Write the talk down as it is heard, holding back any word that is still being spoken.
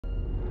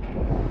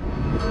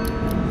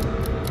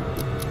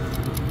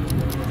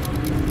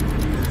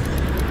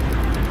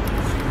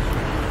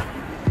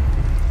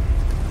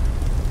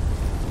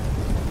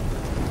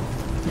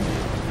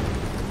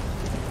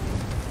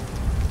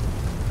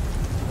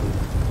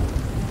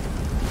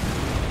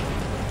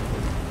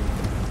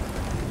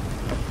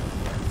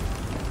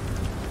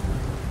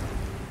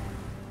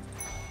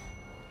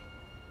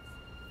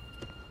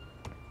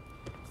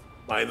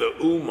By the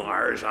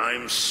Umars,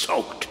 I'm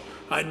soaked.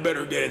 I'd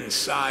better get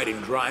inside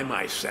and dry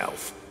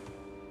myself.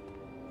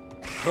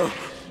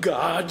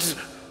 Gods!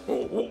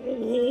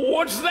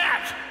 What's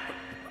that?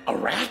 A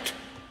rat?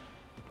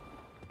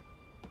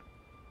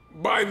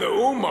 By the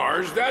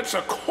Umars, that's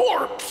a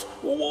corpse!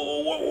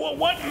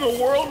 What in the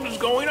world is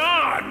going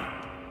on?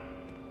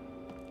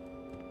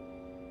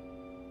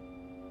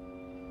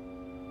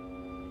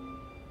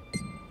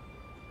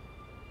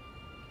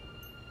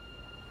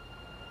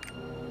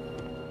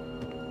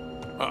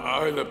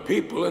 Are the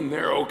people in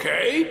there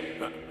okay?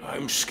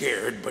 I'm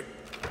scared, but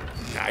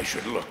I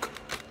should look.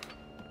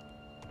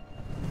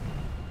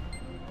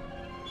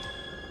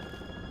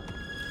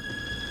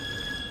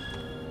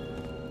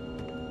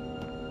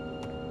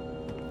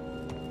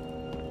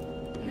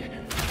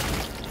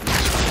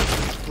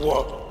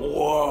 Whoa.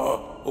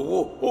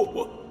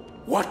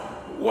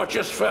 What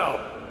just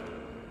fell?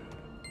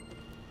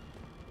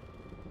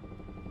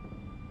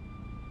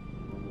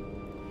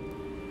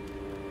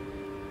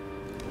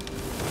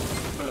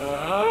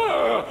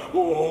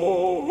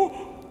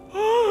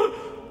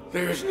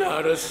 There's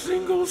not a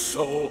single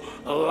soul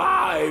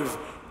alive.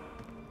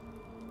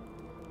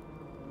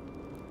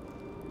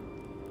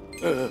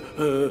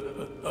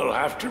 I'll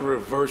have to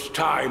reverse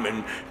time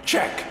and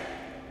check.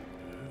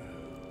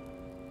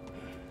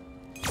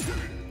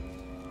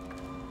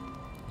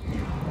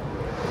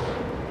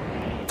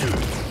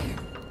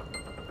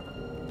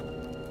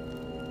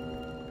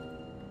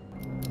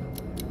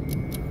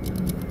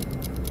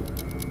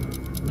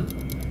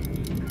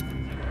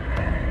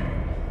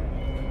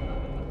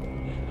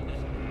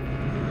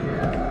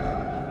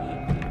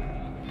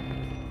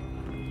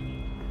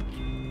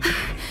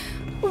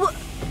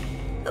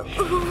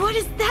 What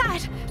is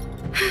that?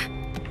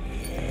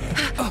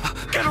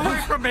 Get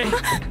away from me!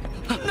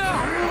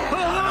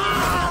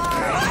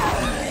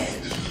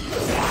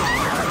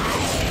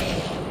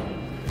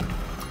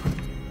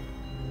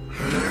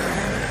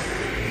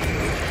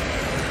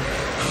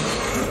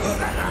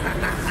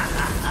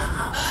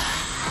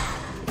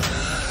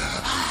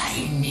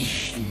 I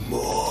need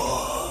more.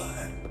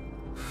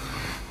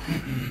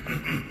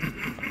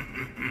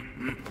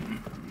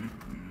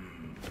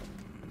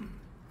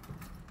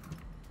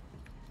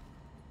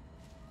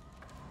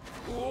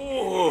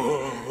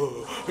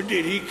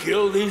 Did he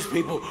kill these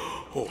people?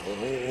 Oh,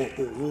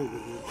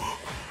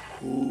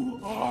 who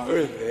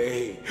are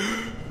they?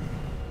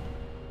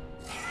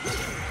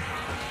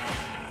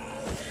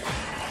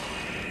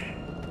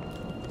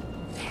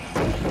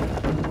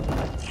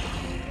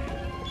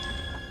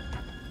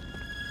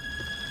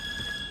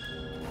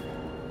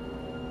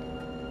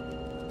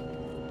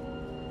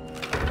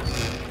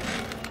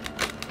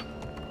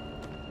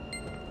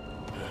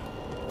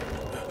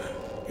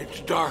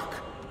 It's dark.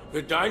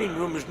 The dining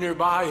room is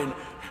nearby, and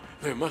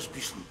there must be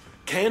some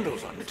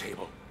candles on the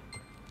table.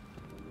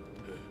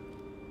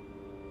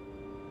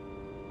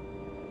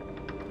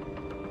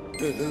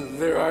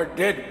 There are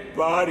dead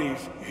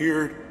bodies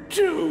here,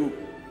 too.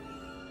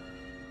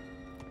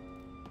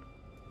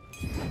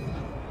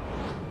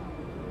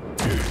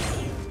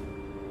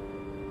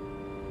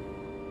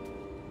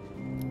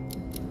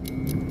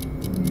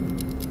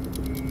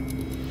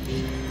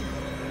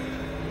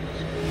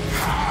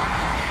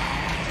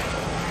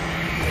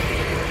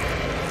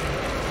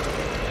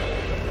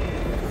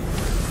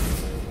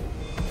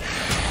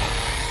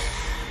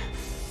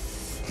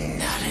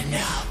 Not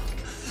enough.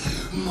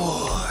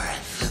 More.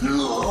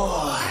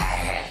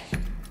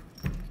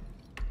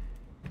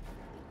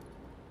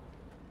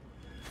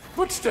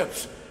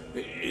 Footsteps.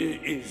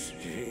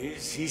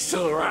 Is he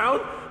still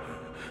around?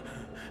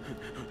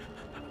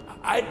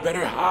 I'd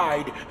better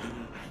hide.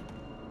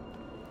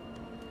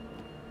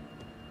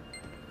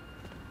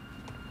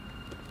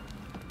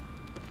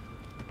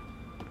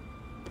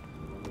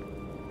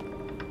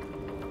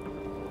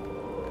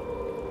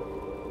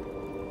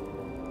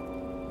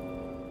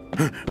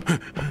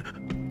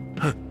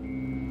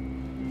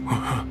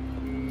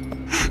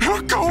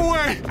 Go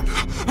away!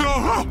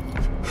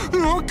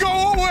 No,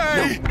 go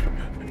away!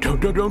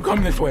 No, don't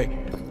come this way.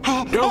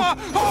 Don't.